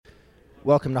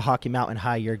Welcome to Hockey Mountain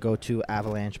High, your go-to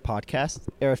Avalanche podcast.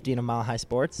 Arif Dean of Mile High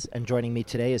Sports, and joining me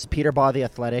today is Peter Baugh, the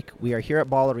Athletic. We are here at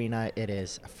Ball Arena. It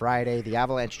is Friday. The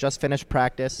Avalanche just finished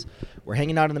practice. We're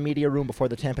hanging out in the media room before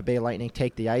the Tampa Bay Lightning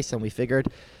take the ice, and we figured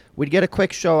we'd get a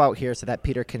quick show out here so that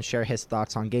Peter can share his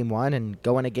thoughts on Game 1 and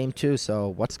go into Game 2. So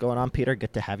what's going on, Peter?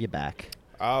 Good to have you back.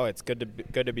 Oh, it's good to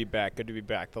be back. Good to be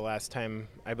back. The last time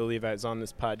I believe I was on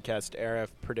this podcast, Arif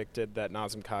predicted that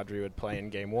Nazem Kadri would play in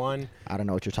Game 1. I don't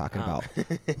know what you're talking about.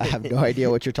 I have no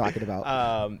idea what you're talking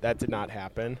about. That did not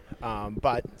happen,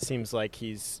 but seems like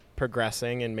he's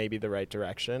progressing in maybe the right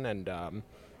direction. And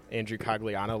Andrew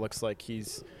Cogliano looks like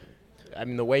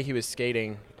the way he was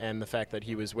skating and the fact that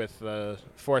he was with the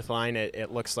fourth line,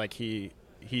 it looks like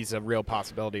he's a real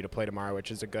possibility to play tomorrow, which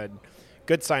is a good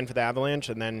sign for the Avalanche,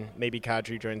 and then maybe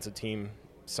Kadri joins the team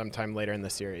sometime later in the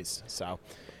series. So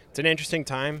it's an interesting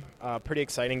time, pretty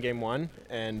exciting Game 1,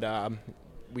 and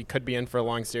we could be in for a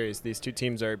long series. These two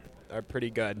teams are pretty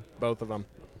good, both of them.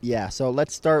 Yeah, so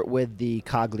let's start with the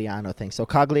Cogliano thing. So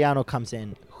Cogliano comes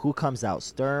in. Who comes out,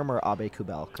 Sturm or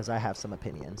Aube-Kubel? Because I have some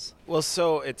opinions. Well,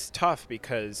 so it's tough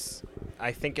because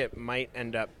I think it might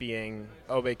end up being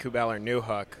Aube-Kubel or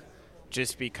Newhook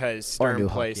just because Sturm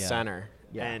plays center.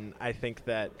 Yeah. And I think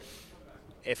that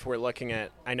if we're looking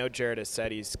at – I know Jared has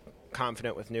said he's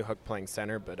confident with Newhook playing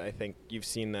center, but I think you've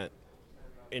seen that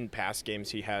in past games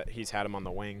he's had him on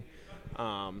the wing.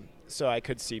 So I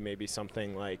could see maybe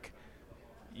something like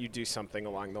you do something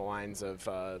along the lines of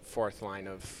fourth line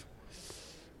of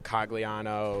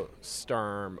Cogliano,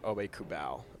 Sturm,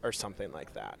 Aube-Kubel, or something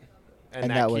like that.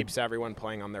 And that keeps everyone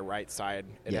playing on their right side.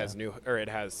 It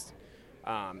has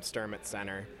Sturm at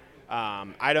center.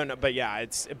 I don't know, but yeah,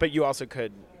 but you also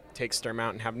could take Sturm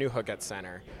out and have Newhook at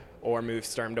center, or move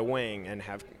Sturm to wing and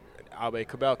have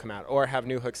Aube-Kubel come out, or have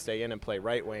Newhook stay in and play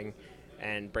right wing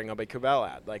and bring Aube-Kubel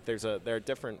out. Like there are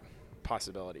different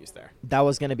possibilities there. That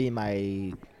was going to be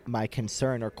my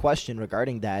concern or question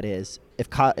regarding that is if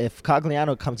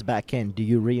Cogliano comes back in, do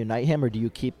you reunite him or do you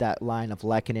keep that line of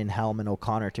Lehkonen, Helm, and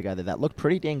O'Connor together? That looked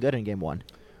pretty dang good in Game 1.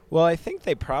 Well, I think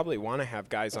they probably want to have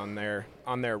guys on their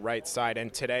right side,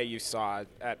 and today you saw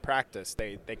at practice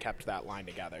they kept that line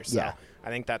together. So yeah. I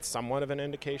think that's somewhat of an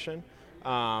indication.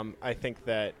 I think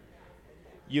that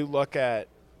you look at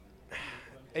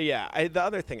the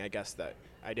other thing I guess that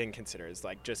I didn't consider is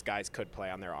like just guys could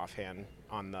play on their offhand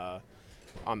on the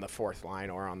fourth line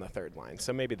or on the third line.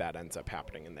 So maybe that ends up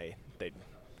happening, and they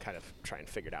kind of try and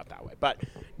figure it out that way. But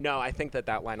no, I think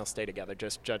that line will stay together,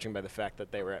 just judging by the fact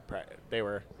that they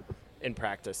were in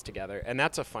practice together. And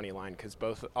that's a funny line because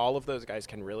all of those guys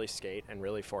can really skate and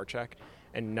really forecheck,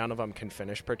 and none of them can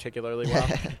finish particularly well.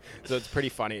 So it's pretty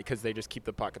funny because they just keep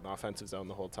the puck in the offensive zone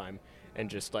the whole time and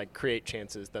just like create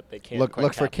chances that they can't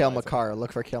look for Cale Makar.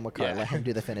 Look for Cale Makar. Yeah. Let him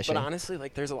do the finishing. But honestly,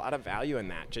 like there's a lot of value in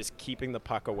that, just keeping the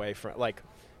puck away from, like,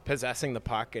 possessing the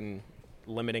puck and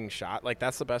limiting shot. Like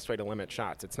that's the best way to limit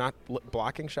shots. It's not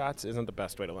blocking shots isn't the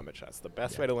best way to limit shots. The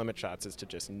best way to limit shots is to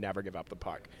just never give up the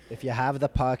puck. If you have the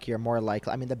puck, you're more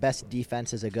likely. I mean, the best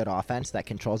defense is a good offense that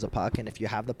controls the puck, and if you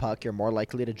have the puck, you're more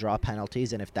likely to draw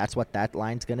penalties. And if that's what that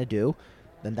line's going to do,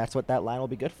 then that's what that line will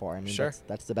be good for. I mean, sure.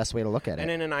 That's the best way to look at it.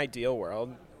 And in an ideal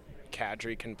world,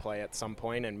 Kadri can play at some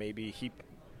point, and maybe he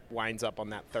winds up on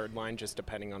that third line, just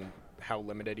depending on how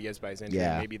limited he is by his injury.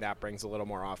 Yeah. Maybe that brings a little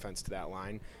more offense to that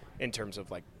line in terms of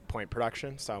like point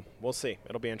production. So we'll see.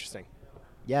 It'll be interesting.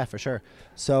 Yeah, for sure.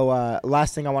 So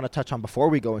last thing I want to touch on before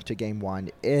we go into Game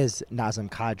 1 is Nazem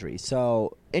Kadri.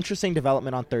 So interesting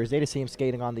development on Thursday to see him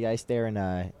skating on the ice there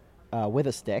with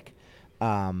a stick.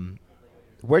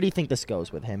 Where do you think this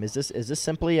goes with him? Is this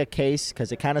simply a case,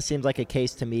 because it kind of seems like a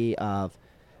case to me of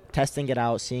testing it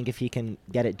out, seeing if he can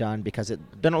get it done, because it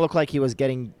didn't look like he was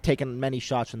taking many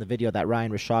shots from the video that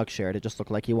Ryan Rishaug shared. It just looked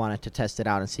like he wanted to test it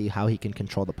out and see how he can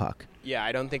control the puck. Yeah,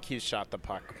 I don't think he's shot the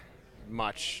puck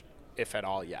much, if at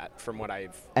all, yet, from what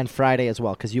I've... And Friday as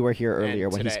well, because you were here earlier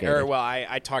when he skated.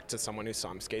 I talked to someone who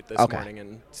saw him skate this morning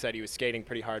and said he was skating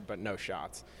pretty hard, but no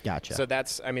shots. Gotcha. So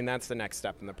that's the next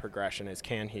step in the progression is,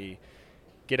 can he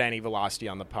get any velocity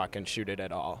on the puck and shoot it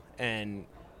at all? And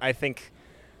I think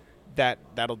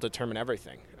that'll determine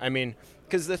everything. I mean,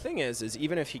 because the thing is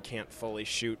even if he can't fully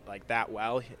shoot like that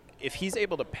well, if he's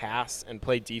able to pass and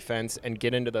play defense and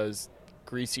get into those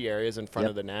greasy areas in front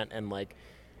of the net and like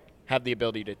have the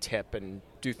ability to tip and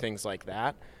do things like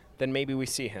that, then maybe we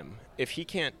see him. If he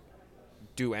can't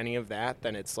do any of that,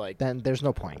 then it's like... Then there's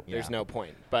no point. There's no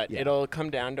point. But it'll come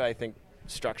down to, I think,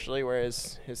 structurally where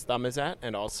his thumb is at,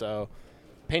 and also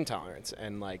pain tolerance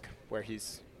and like where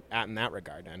he's at in that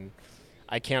regard. And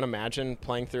I can't imagine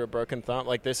playing through a broken thumb.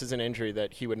 Like, this is an injury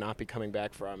that he would not be coming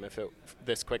back from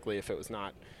this quickly if it was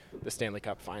not the Stanley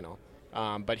Cup final.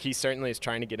 But he certainly is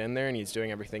trying to get in there, and he's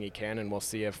doing everything he can, and we'll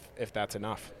see if that's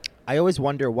enough. I always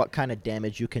wonder what kind of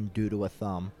damage you can do to a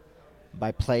thumb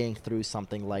by playing through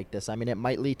something like this. I mean, it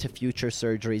might lead to future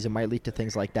surgeries, it might lead to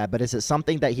things like that, but is it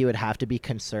something that he would have to be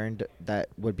concerned that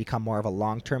would become more of a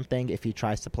long-term thing if he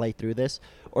tries to play through this?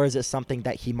 Or is it something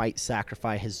that he might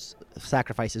sacrifice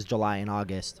his July and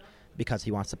August because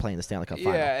he wants to play in the Stanley Cup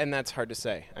final? Yeah, and that's hard to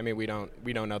say. I mean, we don't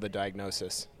know the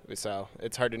diagnosis, so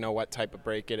it's hard to know what type of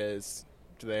break it is.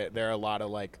 There are a lot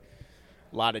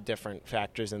of different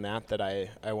factors in that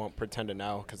I won't pretend to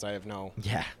know because I have no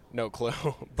clue.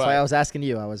 But that's why I was asking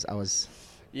you. I was.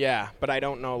 Yeah, but I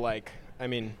don't know. I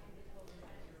mean,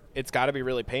 it's got to be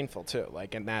really painful too.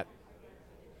 And that,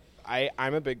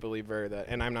 I'm a big believer that,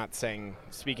 and I'm not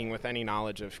speaking with any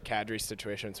knowledge of Kadri's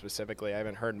situation specifically. I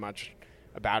haven't heard much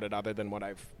about it other than what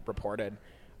I've reported.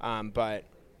 But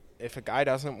if a guy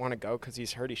doesn't want to go because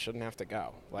he's hurt, he shouldn't have to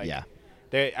go.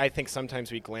 I think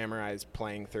sometimes we glamorize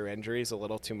playing through injuries a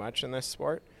little too much in this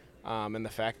sport. And the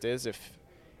fact is, if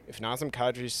Nazem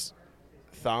Kadri's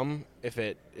thumb, if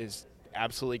it is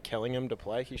absolutely killing him to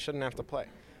play, he shouldn't have to play.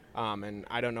 And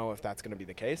I don't know if that's going to be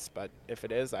the case, but if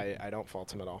it is, I don't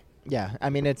fault him at all. Yeah, I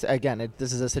mean, this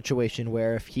is a situation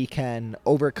where if he can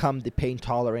overcome the pain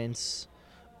tolerance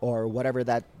or whatever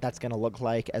that's going to look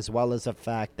like, as well as the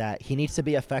fact that he needs to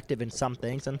be effective in some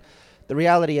things. And the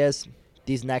reality is,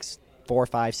 these next 4,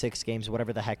 5, 6 games,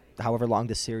 whatever the heck, however long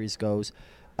this series goes,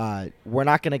 we're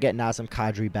not going to get Nazem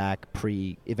Kadri back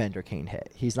pre-Evander Kane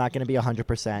hit. He's not going to be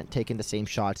 100%, taking the same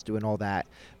shots, doing all that.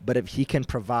 But if he can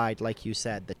provide, like you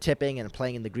said, the tipping and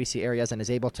playing in the greasy areas and is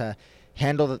able to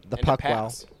handle the puck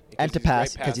well, and to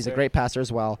pass, because he's a great passer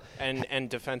as well. And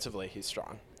defensively, he's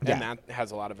strong. Yeah. And that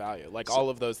has a lot of value. All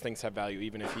of those things have value,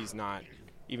 even if he's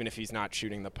not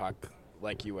shooting the puck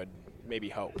like you would maybe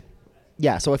hope.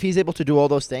 Yeah, so if he's able to do all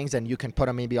those things, and you can put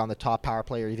him maybe on the top power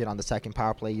play or even on the second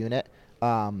power play unit,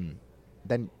 then,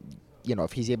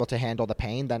 if he's able to handle the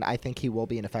pain, then I think he will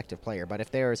be an effective player. But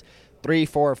if there's 3,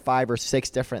 4, 5, or 6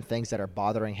 different things that are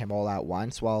bothering him all at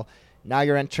once, well, now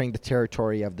you're entering the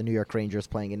territory of the New York Rangers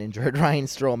playing an injured Ryan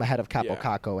Strome ahead of Kaapo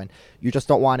Kakko, and you just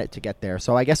don't want it to get there.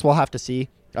 So I guess we'll have to see.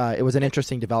 It was an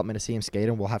interesting development to see him skate,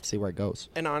 and we'll have to see where it goes.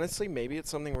 And honestly, maybe it's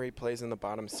something where he plays in the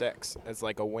bottom 6 as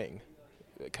a wing.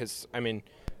 Because, I mean,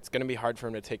 it's going to be hard for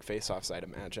him to take faceoffs, I'd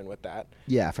imagine, with that.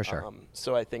 Yeah, for sure.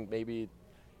 So I think maybe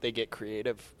they get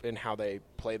creative in how they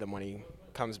play them when he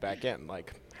comes back in.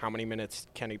 How many minutes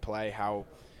can he play?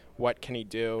 What can he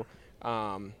do?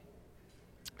 And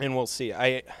we'll see.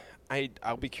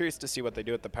 I'll be curious to see what they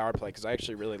do at the power play, because I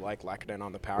actually really like Lehkonen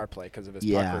on the power play because of his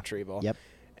puck retrieval. Yep.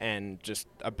 And just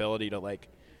ability to,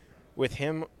 with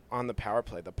him on the power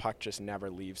play, the puck just never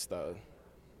leaves the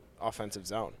offensive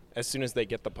zone. As soon as they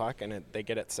get the puck and they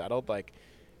get it settled,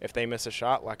 if they miss a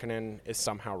shot, Lehkonen is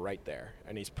somehow right there,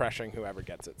 and he's pressuring whoever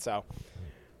gets it. So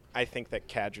I think that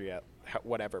Kadri, at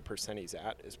whatever percent he's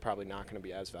at, is probably not going to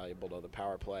be as valuable to the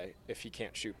power play if he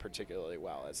can't shoot particularly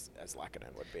well as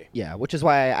Lehkonen would be. Yeah, which is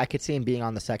why I could see him being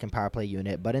on the second power play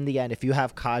unit. But in the end, if you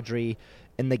have Kadri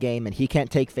in the game and he can't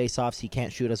take faceoffs, he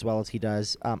can't shoot as well as he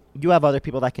does, you have other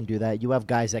people that can do that. You have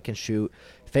guys that can shoot.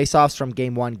 Faceoffs from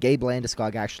Game 1, Gabe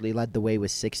Landeskog actually led the way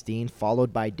with 16,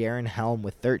 followed by Darren Helm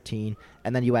with 13,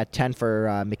 and then you had 10 for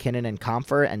McKinnon and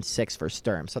Comfer and 6 for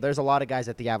Sturm. So there's a lot of guys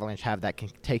that the Avalanche have that can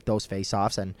take those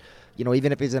faceoffs, and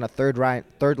even if he's in a third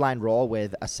line role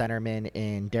with a centerman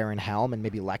in Darren Helm and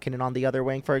maybe Lehkonen on the other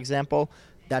wing, for example,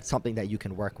 that's something that you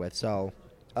can work with. So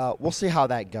we'll see how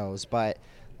that goes, but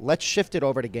let's shift it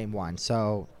over to Game 1.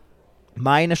 So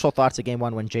my initial thoughts of Game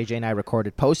 1 when JJ and I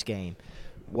recorded post-game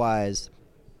was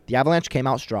the Avalanche came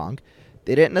out strong.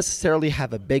 They didn't necessarily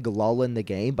have a big lull in the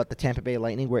game, but the Tampa Bay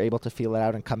Lightning were able to feel it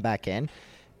out and come back in.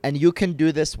 And you can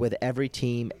do this with every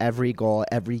team, every goal,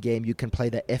 every game. You can play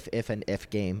the if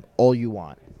game all you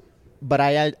want. But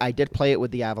I did play it with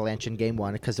the Avalanche in Game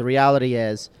 1 because the reality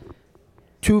is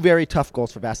 2 very tough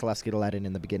goals for Vasilevsky to let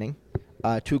in the beginning.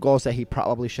 2 goals that he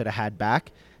probably should have had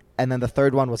back. And then the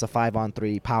third one was a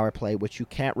 5-on-3 power play, which you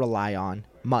can't rely on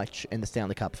much in the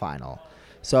Stanley Cup final.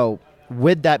 So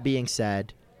with that being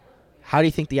said, how do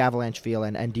you think the Avalanche feel,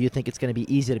 and do you think it's going to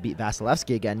be easy to beat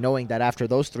Vasilevsky again, knowing that after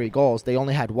those 3 goals, they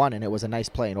only had 1, and it was a nice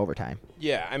play in overtime?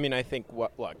 Yeah, I mean, I think,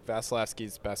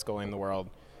 Vasilevsky's best goalie in the world,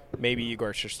 maybe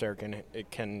Igor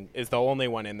Shesterkin is the only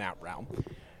one in that realm.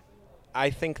 I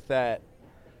think that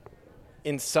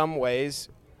in some ways,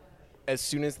 as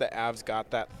soon as the Avs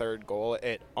got that third goal,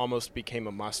 it almost became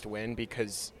a must-win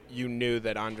because you knew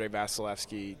that Andrei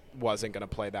Vasilevsky wasn't going to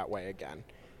play that way again.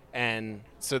 And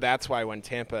so that's why when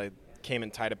Tampa came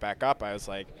and tied it back up, I was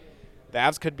like, the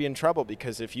Avs could be in trouble,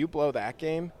 because if you blow that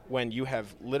game when you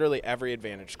have literally every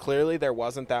advantage, clearly there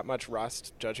wasn't that much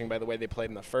rust, judging by the way they played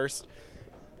in the first.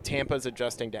 Tampa's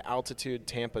adjusting to altitude.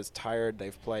 Tampa's tired.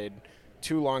 They've played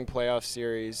 2 long playoff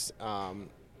series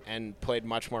and played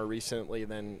much more recently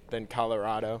than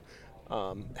Colorado.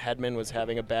 Hedman was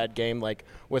having a bad game. Like,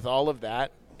 with all of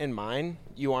that in mind,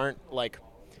 you aren't, like,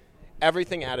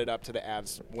 everything added up to the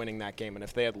Avs winning that game, and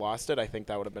if they had lost it, I think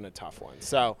that would have been a tough one.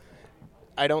 So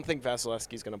I don't think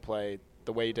Vasilevsky's going to play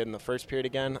the way he did in the first period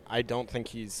again. I don't think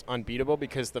he's unbeatable,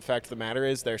 because the fact of the matter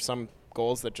is there's some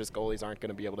goals that just goalies aren't going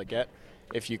to be able to get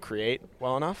if you create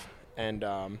well enough. And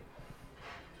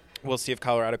we'll see if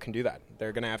Colorado can do that.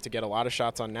 They're going to have to get a lot of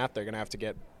shots on net. They're going to have to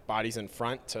get bodies in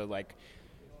front to, like,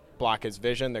 block his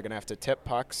vision. They're going to have to tip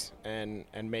pucks and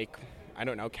make, I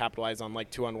don't know, capitalize on,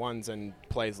 like, 2-on-1s and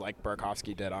plays like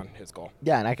Burakovsky did on his goal.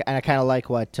 Yeah, and I kind of like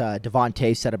what Devon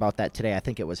Toews said about that today. I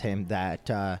think it was him,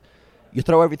 that you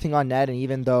throw everything on net, and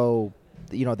even though,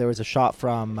 you know, there was a shot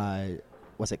from,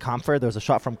 was it Comfer? There was a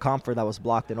shot from Comfer that was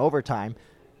blocked in overtime.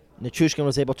 Nichushkin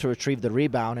was able to retrieve the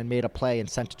rebound and made a play and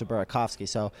sent it to Burakovsky.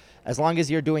 So as long as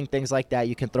you're doing things like that,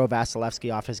 you can throw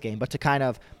Vasilevsky off his game. But to kind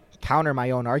of counter my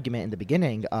own argument in the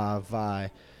beginning of,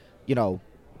 you know,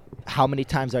 how many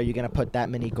times are you going to put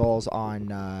that many goals on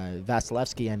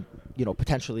Vasilevsky and, you know,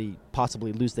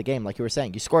 possibly lose the game? Like you were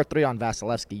saying, you score 3 on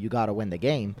Vasilevsky, you got to win the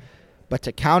game. But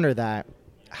to counter that,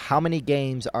 how many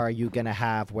games are you going to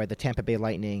have where the Tampa Bay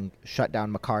Lightning shut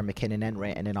down Makar, McKinnon, and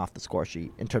Rantanen off the score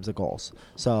sheet in terms of goals?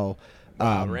 So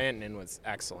Rantanen was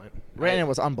excellent. Rantanen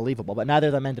was unbelievable, but neither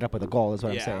of them ended up with a goal, is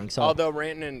what I'm saying. So although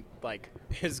Rantanen, like,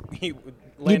 he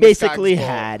basically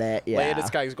had it. Yeah,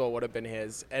 Landeskog's goal would have been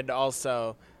his, and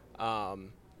also, I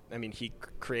mean, he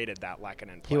created that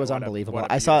Lehkonen play. He was unbelievable.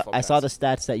 I saw the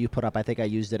stats that you put up. I think I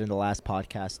used it in the last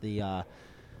podcast.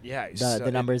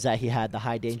 The numbers that he had, the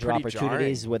high danger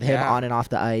opportunities with him on and off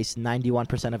the ice,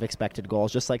 91% of expected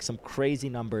goals, just like some crazy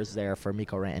numbers there for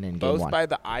Mikko Rantanen in Game 1. Both by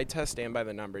the eye test and by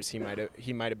the numbers, he might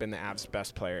have been the Avs'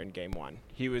 best player in Game 1.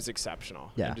 He was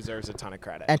exceptional. Yeah. He deserves a ton of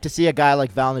credit. And to see a guy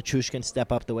like Val Nichushkin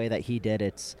step up the way that he did,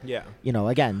 it's, you know,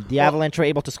 again, the Avalanche were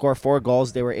able to score 4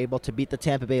 goals. They were able to beat the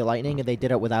Tampa Bay Lightning, and they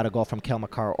did it without a goal from Cale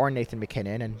Makar or Nathan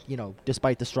McKinnon. And, you know,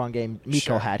 despite the strong game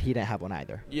Mikko had, he didn't have one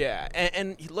either. Yeah,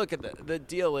 and look at the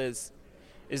deal is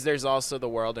there's also the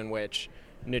world in which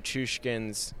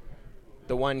Nichushkin's,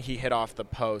 the one he hit off the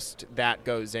post, that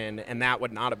goes in, and that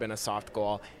would not have been a soft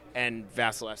goal, and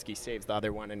Vasilevsky saves the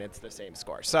other one, and it's the same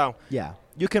score. So yeah,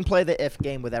 you can play the if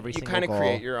game with every single goal. You kind of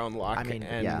create your own luck. I mean,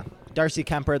 Darcy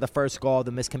Kemper, the first goal,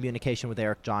 the miscommunication with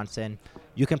Erik Johnson.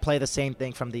 You can play the same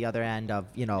thing from the other end of,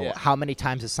 you know, how many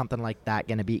times is something like that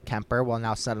going to beat Kemper? Well,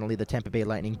 now suddenly the Tampa Bay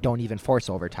Lightning don't even force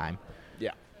overtime.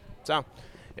 Yeah. So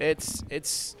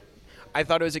it's I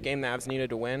thought it was a game the Avs needed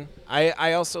to win.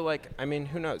 I also, like, I mean,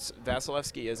 who knows?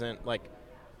 Vasilevsky isn't, like,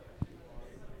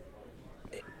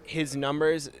 his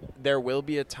numbers, there will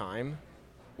be a time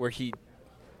where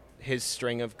his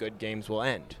string of good games will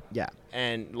end. Yeah.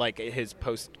 And, like, his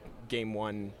post-Game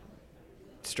 1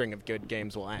 string of good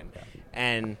games will end. Yeah.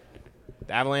 And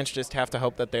the Avalanche just have to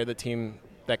hope that they're the team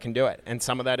that can do it. And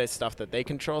some of that is stuff that they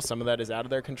control. Some of that is out of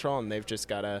their control, and they've just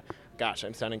got to,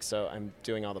 I'm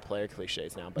doing all the player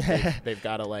cliches now, but they've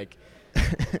got to, like,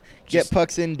 get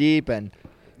pucks in deep and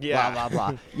blah, blah,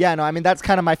 blah. Yeah, no, I mean, that's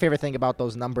kind of my favorite thing about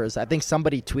those numbers. I think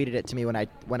somebody tweeted it to me when I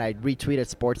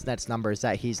retweeted Sportsnet's numbers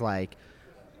that he's like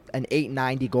an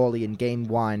 890 goalie in Game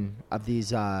 1 of these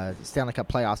Stanley Cup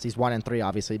playoffs. He's 1-3,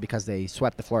 obviously, because they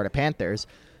swept the Florida Panthers.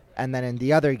 And then in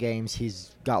the other games,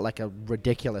 he's got like a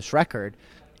ridiculous record.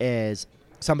 Is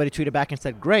somebody tweeted back and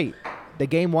said, great, the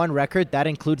Game 1 record, that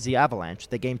includes the Avalanche.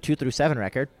 The Game 2 through 7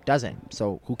 record doesn't,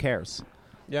 so who cares?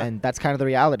 Yeah. And that's kind of the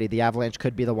reality. The Avalanche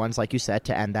could be the ones, like you said,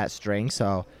 to end that string.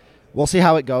 So we'll see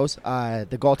how it goes.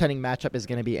 The goaltending matchup is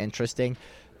going to be interesting.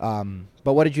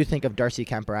 But what did you think of Darcy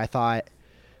Kemper? I thought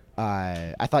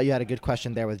you had a good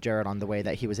question there with Jared on the way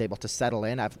that he was able to settle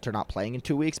in after not playing in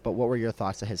 2 weeks. But what were your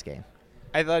thoughts of his game?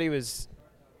 I thought he was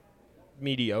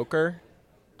mediocre.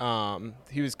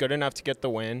 He was good enough to get the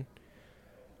win.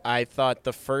 I thought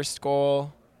the first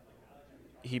goal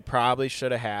he probably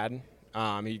should have had.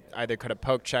 He either could have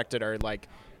poke checked it or, like,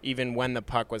 even when the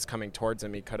puck was coming towards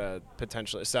him, he could have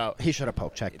potentially. So he should have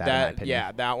poke checked that. In my opinion.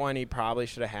 Yeah, that one he probably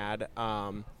should have had.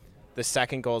 The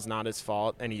second goal is not his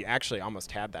fault, and he actually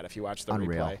almost had that if you watch the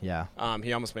replay. Yeah.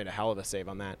 He almost made a hell of a save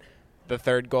on that. The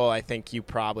third goal, I think you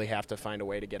probably have to find a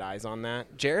way to get eyes on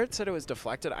that. Jared said it was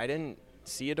deflected. I didn't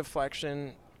see a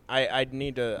deflection. I'd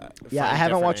need to find I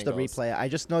haven't watched angles. The replay. I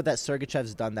just know that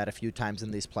Sergachev's done that a few times in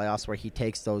these playoffs where he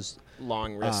takes those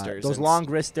long wristers. Long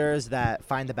wristers that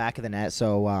find the back of the net.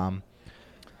 So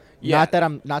Yeah.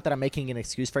 Not that I'm making an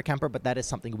excuse for Kemper, but that is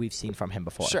something we've seen from him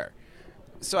before. Sure.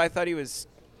 So I thought he was,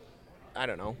 I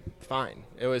don't know, fine.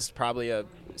 It was probably a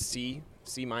C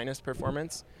minus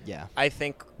performance. Yeah. I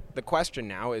think the question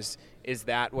now is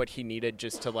that what he needed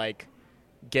just to like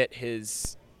get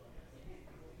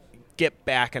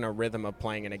back in a rhythm of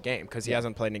playing in a game, because he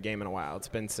hasn't played in a game in a while. It's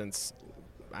been since,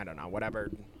 I don't know,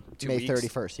 whatever, 2 May weeks.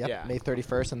 31st. Yep. Yeah. May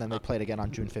 31st, and then they played again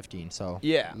on June 15th. So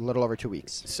Yeah. a little over 2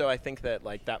 weeks. So I think that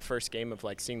like that first game of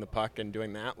like seeing the puck and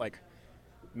doing that, like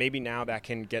maybe now that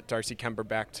can get Darcy Kemper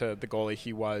back to the goalie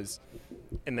he was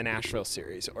in the Nashville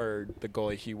series, or the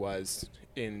goalie he was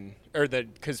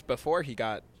because before he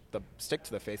got the stick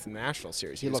to the face in the Nashville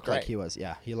series, He looked like he was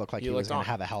going to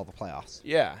have a hell of a playoffs.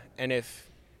 Yeah, and if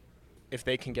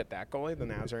they can get that goalie, the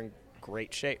Navs are in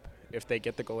great shape. If they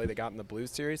get the goalie they got in the Blues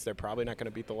series, they're probably not going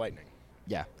to beat the Lightning.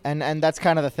 Yeah, and that's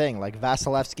kind of the thing. Like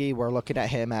Vasilevsky, we're looking at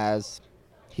him as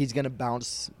he's going to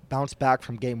bounce back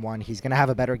from game one. He's going to have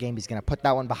a better game. He's going to put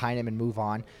that one behind him and move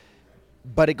on.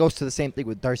 But it goes to the same thing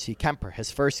with Darcy Kemper. His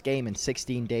first game in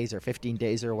 16 days or 15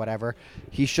 days or whatever,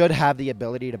 he should have the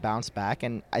ability to bounce back,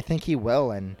 and I think he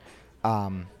will. And,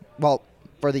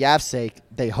 for the Avs' sake,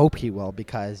 they hope he will,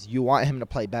 because you want him to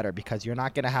play better, because you're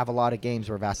not going to have a lot of games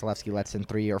where Vasilevsky lets in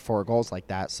 3 or 4 goals like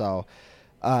that. So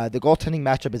the goaltending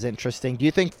matchup is interesting. Do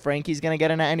you think Frankie's going to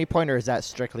get in at any point, or is that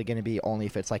strictly going to be only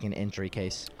if it's like an injury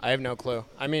case? I have no clue.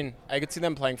 I mean, I could see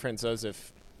them playing Francouz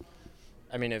if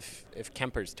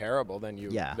Kemper's terrible, then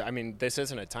I mean, this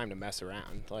isn't a time to mess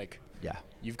around. Like,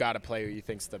 you've got to play who you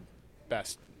think's the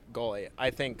best goalie.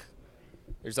 I think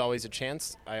there's always a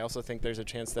chance. I also think there's a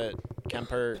chance that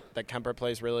Kemper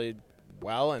plays really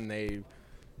well and they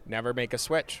never make a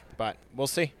switch, but we'll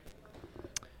see.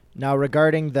 Now,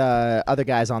 regarding the other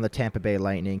guys on the Tampa Bay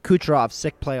Lightning, Kucherov,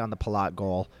 sick play on the Palat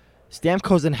goal.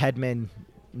 Stamkos and Hedman,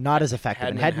 not as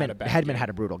effective. Hedman had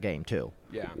a brutal game, too.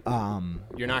 Yeah.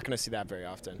 You're not going to see that very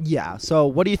often. Yeah. So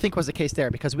what do you think was the case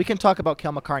there? Because we can talk about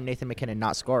Cale Makar and Nathan MacKinnon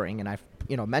not scoring, and I've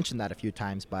mentioned that a few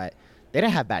times, but they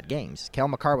didn't have bad games. Cale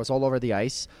Makar was all over the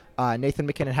ice. Nathan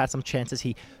MacKinnon had some chances.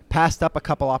 He passed up a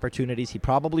couple opportunities he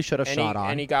probably should have shot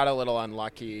on. And he got a little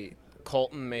unlucky.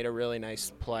 Colton made a really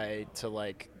nice play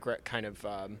to kind of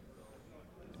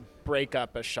break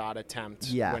up a shot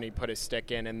attempt when he put his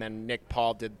stick in, and then Nick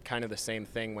Paul did kind of the same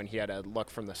thing when he had a look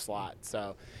from the slot.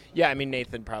 So, yeah, I mean,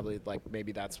 Nathan probably,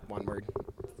 maybe that's one word.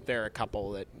 There are a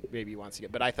couple that maybe he wants to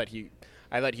get, but I thought he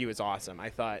was awesome. I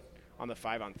thought on the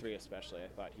 5-on-3 especially, I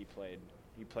thought he played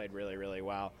really, really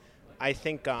well. I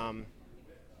think that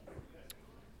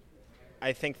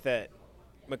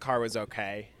Makar was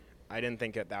okay. I didn't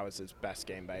think that was his best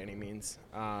game by any means.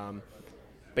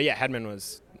 But yeah, Hedman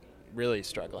was really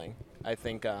struggling. I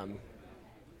think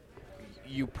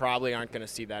you probably aren't going to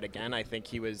see that again. I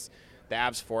think the Avs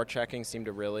forechecking seemed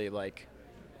to really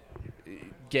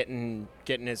get in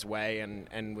his way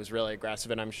and was really aggressive,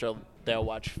 and I'm sure they'll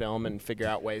watch film and figure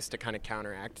out ways to kind of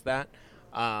counteract that.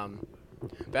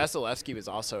 Vasilevsky was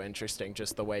also interesting,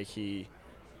 just the way he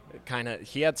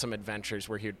had some adventures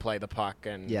where he would play the puck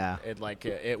and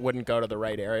it wouldn't go to the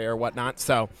right area or whatnot.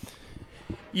 So,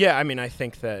 yeah, I mean, I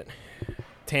think that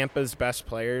Tampa's best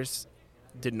players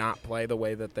did not play the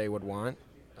way that they would want.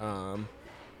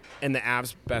 And the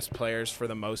Avs' best players, for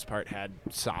the most part, had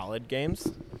solid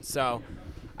games. So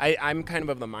I'm kind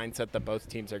of the mindset that both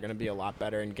teams are going to be a lot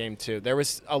better in Game 2. There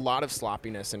was a lot of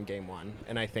sloppiness in Game 1,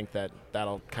 and I think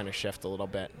that'll kind of shift a little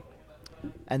bit.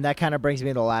 And that kind of brings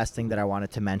me to the last thing that I wanted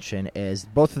to mention is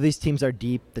both of these teams are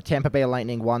deep. The Tampa Bay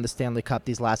Lightning won the Stanley Cup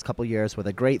these last couple years with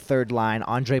a great third line.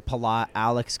 Andre Palat,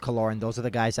 Alex Killorn, those are the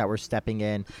guys that were stepping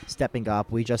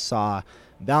up. We just saw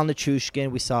Val Nichushkin.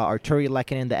 We saw Arturi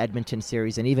Lehkonen in the Edmonton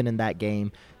series, and even in that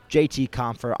game, JT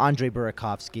Compher, Andre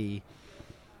Burakovsky.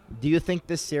 Do you think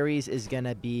this series is going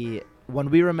to be,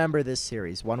 when we remember this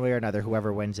series, one way or another,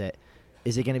 whoever wins it,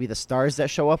 is it going to be the stars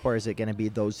that show up, or is it going to be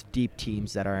those deep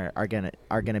teams that are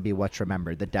going to be what's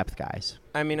remembered, the depth guys?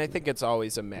 I mean, I think it's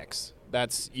always a mix.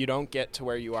 You don't get to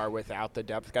where you are without the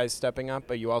depth guys stepping up,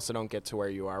 but you also don't get to where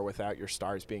you are without your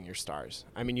stars being your stars.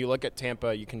 I mean, you look at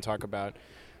Tampa, you can talk about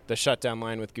the shutdown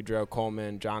line with Gaudreau,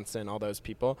 Coleman, Johnson, all those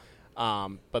people.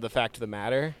 But the fact of the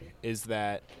matter is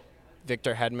that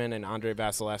Victor Hedman and Andre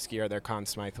Vasilevsky are their Conn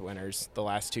Smythe winners the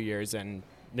last 2 years, and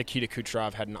Nikita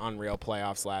Kucherov had an unreal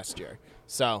playoffs last year.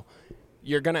 So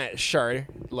you're going to,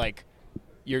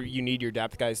 you need your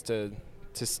depth guys to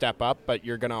step up, but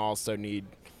you're going to also need,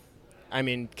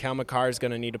 Cale Makar is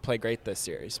going to need to play great this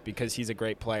series because he's a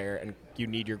great player, and you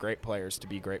need your great players to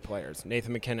be great players.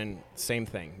 Nathan MacKinnon, same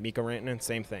thing. Mikko Rantanen,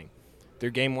 same thing.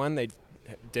 Through Game 1, they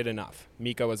did enough.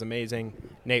 Mikko was amazing.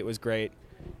 Nate was great.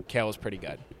 Cale was pretty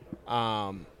good.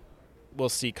 we'll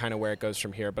see kind of where it goes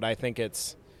from here. But I think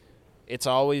it's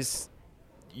always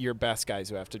your best guys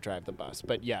who have to drive the bus.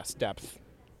 But yes, depth.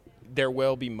 There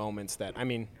will be moments that, I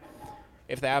mean,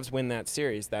 if the Avs win that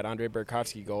series, that Andrei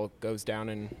Burakovsky goal goes down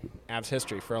in Avs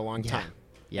history for a long time.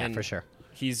 Yeah, for sure.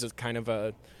 He's kind of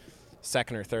a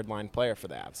second or third line player for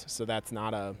the Avs, so that's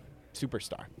not a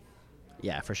superstar.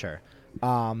 Yeah, for sure.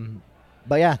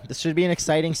 But yeah, this should be an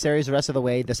exciting series the rest of the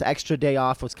way. This extra day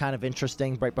off was kind of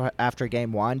interesting right after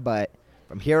game one, but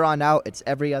from here on out, it's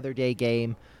every other day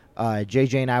game.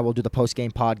 JJ and I will do the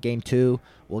post-game pod, game 2.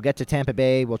 We'll get to Tampa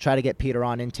Bay. We'll try to get Peter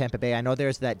on in Tampa Bay. I know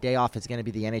there's that day off is going to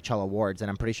be the NHL Awards,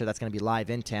 and I'm pretty sure that's going to be live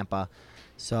in Tampa.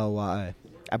 So I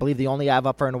believe the only Av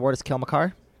up for an award is Cale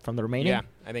Makar from the remaining? Yeah,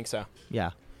 I think so.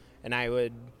 Yeah. And I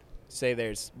would say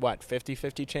there's,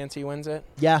 50-50 chance he wins it?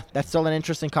 Yeah, that's still an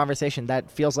interesting conversation. That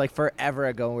feels like forever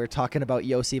ago when we were talking about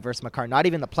Yossi versus Makar. Not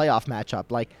even the playoff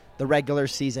matchup, like the regular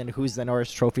season, who's the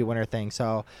Norris Trophy winner thing.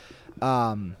 So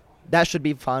that should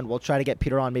be fun. We'll try to get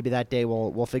Peter on maybe that day.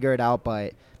 We'll figure it out.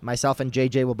 But myself and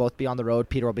JJ will both be on the road.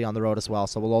 Peter will be on the road as well.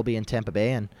 So we'll all be in Tampa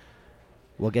Bay, and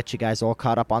we'll get you guys all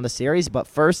caught up on the series. But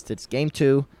first, it's Game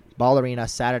 2, Ball Arena,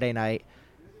 Saturday night.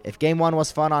 If Game 1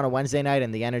 was fun on a Wednesday night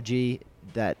and the energy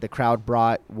that the crowd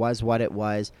brought was what it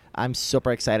was, I'm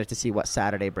super excited to see what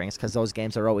Saturday brings, because those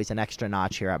games are always an extra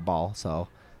notch here at Ball. So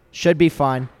should be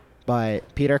fun.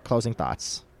 But Peter, closing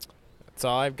thoughts. That's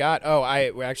all I've got. Oh,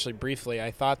 I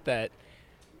thought that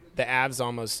the Avs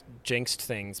almost jinxed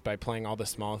things by playing all the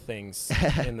small things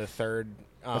in the third.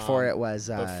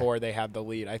 Before they had the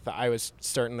lead. I was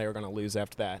certain they were going to lose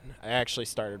after that. I actually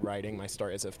started writing my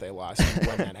story as if they lost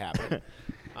when that happened.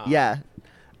 Yeah.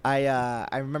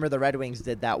 I remember the Red Wings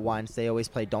did that once. They always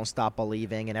played Don't Stop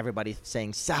Believing, and everybody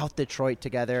saying South Detroit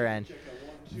together, and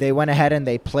they went ahead and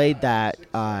they played that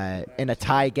in a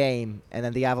tie game, and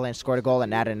then the Avalanche scored a goal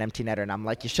and added an empty netter, and I'm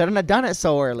like, you shouldn't have done it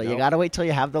so early. Nope. You got to wait till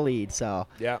you have the lead. So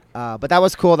yeah. But that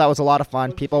was cool. That was a lot of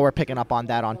fun. People were picking up on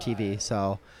that on TV.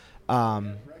 So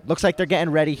looks like they're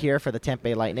getting ready here for the Tampa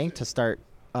Bay Lightning to start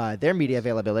their media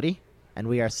availability. And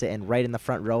we are sitting right in the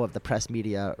front row of the press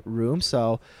media room.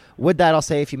 So with that, I'll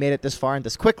say if you made it this far in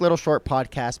this quick little short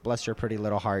podcast, bless your pretty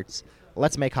little hearts.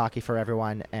 Let's make hockey for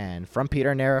everyone. And from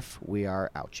Peter and Narif, we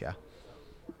are out ya.